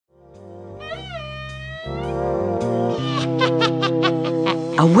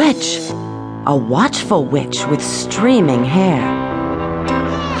A witch, a watchful witch with streaming hair,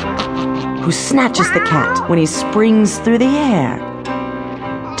 who snatches the cat when he springs through the air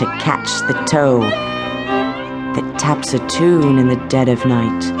to catch the toe that taps a tune in the dead of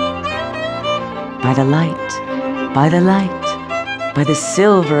night. By the light, by the light, by the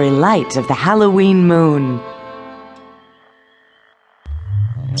silvery light of the Halloween moon.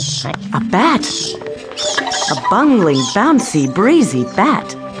 A bat, a bungling, bouncy, breezy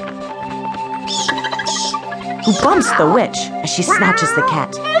bat, who bumps the witch as she snatches the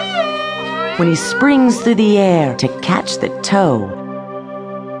cat when he springs through the air to catch the toe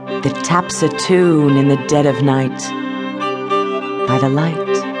that taps a tune in the dead of night. By the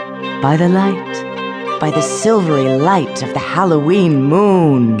light, by the light, by the silvery light of the Halloween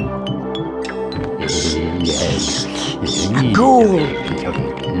moon. A ghoul,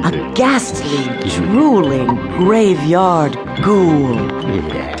 a ghastly, drooling graveyard ghoul,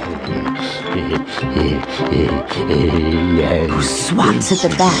 who swats at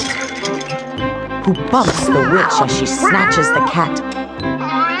the bat, who bumps the witch as she snatches the cat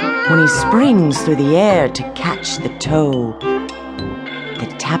when he springs through the air to catch the toe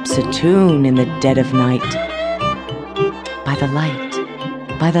that taps a tune in the dead of night. By the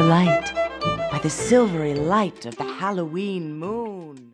light, by the light, by the silvery light of the Halloween moon.